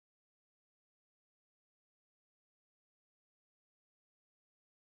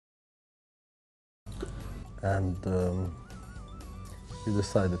And you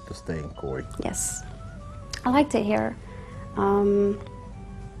decided to stay in Kuwait. Yes. I liked it here.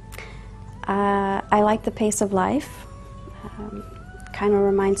 I like the pace of life. Kind of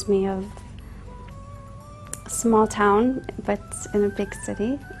reminds me of a small town, but in a big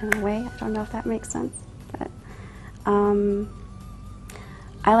city in a way. I don't know if that makes sense. But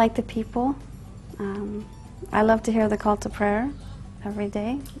I like the people. I love to hear the call to prayer every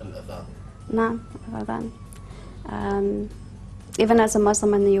day. Naam, al-adhan. Even as a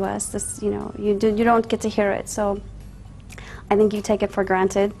Muslim in the U.S., this, you don't get to hear it. So I think you take it for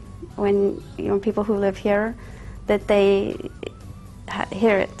granted when people who live here that they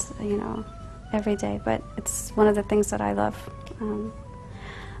hear it, every day. But it's one of the things that I love.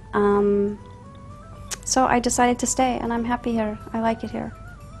 So I decided to stay, and I'm happy here. I like it here.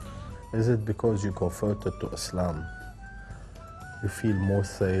 Is it because you converted to Islam? You feel more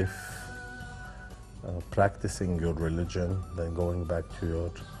safe practicing your religion than going back to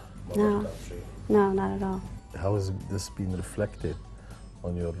your mother country? No, not at all. How has this been reflected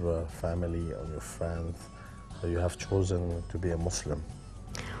on your family, on your friends, that you have chosen to be a Muslim?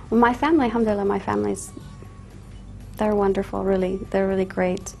 Well, my family, alhamdulillah, they're wonderful, really. They're really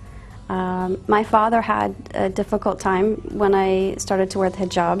great. My father had a difficult time when I started to wear the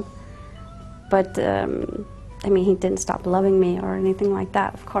hijab, but he didn't stop loving me or anything like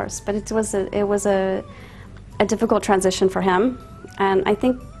that, of course. But it was a difficult transition for him, and I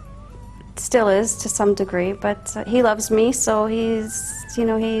think it still is to some degree. But he loves me, so he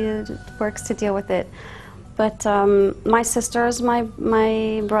works to deal with it. But my sisters,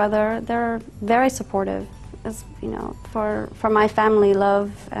 my brother, they're very supportive. As, for my family,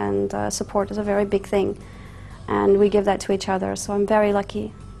 love and support is a very big thing, and we give that to each other. So I'm very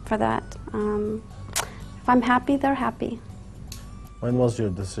lucky for that. If I'm happy, they're happy. When was your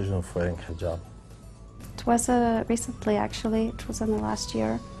decision of wearing hijab? It was recently, actually. It was in the last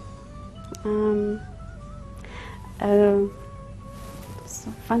year. So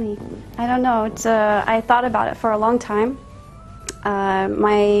funny. I don't know. I thought about it for a long time.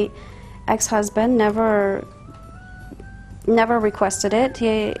 My ex-husband never requested it.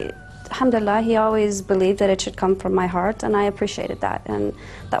 Alhamdulillah, he always believed that it should come from my heart, and I appreciated that, and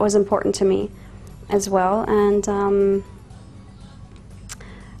that was important to me as well. And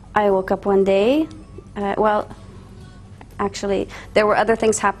I woke up one day, actually, there were other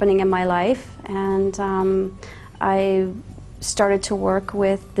things happening in my life, and I started to work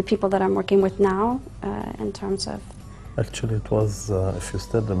with the people that I'm working with now in terms of... Actually, it was, if you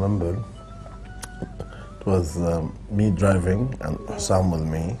still remember, it was me driving and Hussam with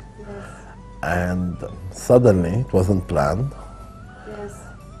me. And suddenly, it wasn't planned. Yes.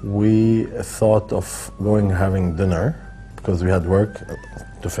 We thought of having dinner because we had work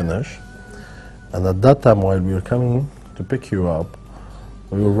to finish. And at that time, while we were coming to pick you up,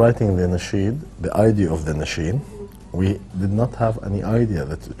 we were writing the nasheed, the idea of the nasheed. We did not have any idea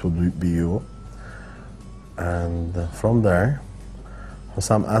that it would be you. And from there,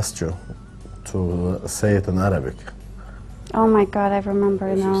 Hussam asked you to say it in Arabic. Oh my God, I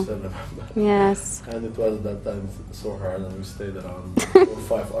remember now. You still remember. Yes. And it was at that time so hard, and we stayed around 4 or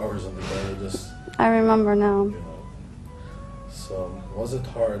 5 hours on the bed, just... I remember now. So, was it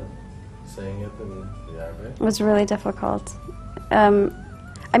hard saying it in the Arabic? It was really difficult.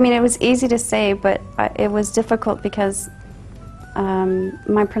 It was easy to say, but it was difficult because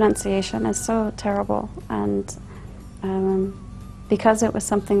my pronunciation is so terrible, and because it was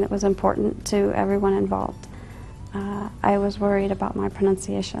something that was important to everyone involved. I was worried about my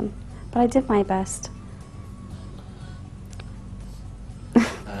pronunciation, but I did my best.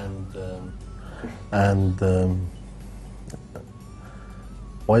 And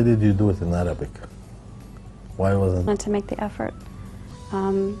why did you do it in Arabic? Why wasn't? I wanted to make the effort.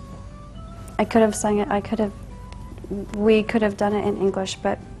 I could have sung it. We could have done it in English,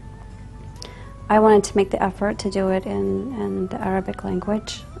 but I wanted to make the effort to do it in the Arabic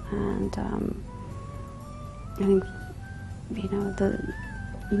language, and I think,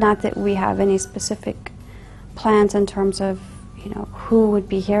 not that we have any specific plans in terms of, who would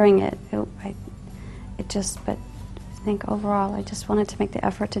be hearing it. But I think overall, I just wanted to make the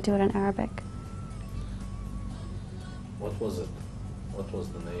effort to do it in Arabic. What was it? What was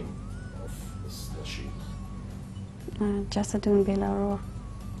the name of this nasheed? Jasadun bila ruh.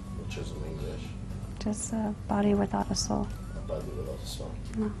 Which is in English? Just a body without a soul. A body without a soul.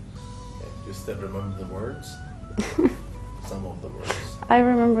 No. Okay. Do you still remember the words? Some of the words. I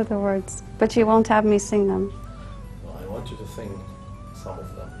remember the words, but you won't have me sing them. No, I want you to sing some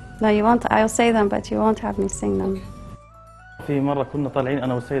of them. No, you won't. I'll say them, but you won't have me sing them. Okay. في مرة كنا طالعين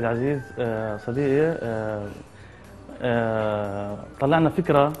أنا والسيد عزيز صديقي، طلعنا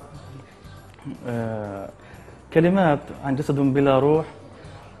فكرة كلمات عن جسد بلا روح،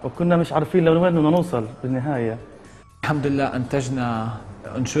 وكنا مش عارفين لوين بدنا نوصل بالنهاية. الحمد لله أنتجنا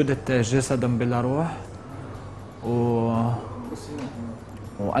أنشودة جسد بلا روح،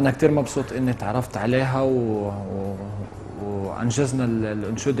 وأنا كتير مبسوط إني تعرفت عليها وأنجزنا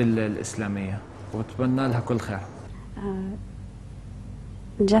الأنشودة الإسلامية، وأتمنى لها كل خير.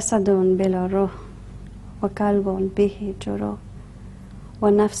 جسد بلا روح وقلب به جروح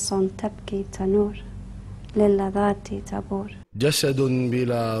ونفس تبكي تنور للذات تبور. جسد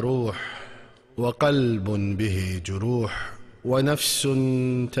بلا روح وقلب به جروح ونفس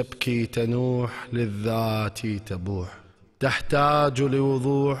تبكي تنوح للذات تبوح، تحتاج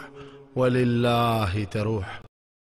لوضوح ولله تروح.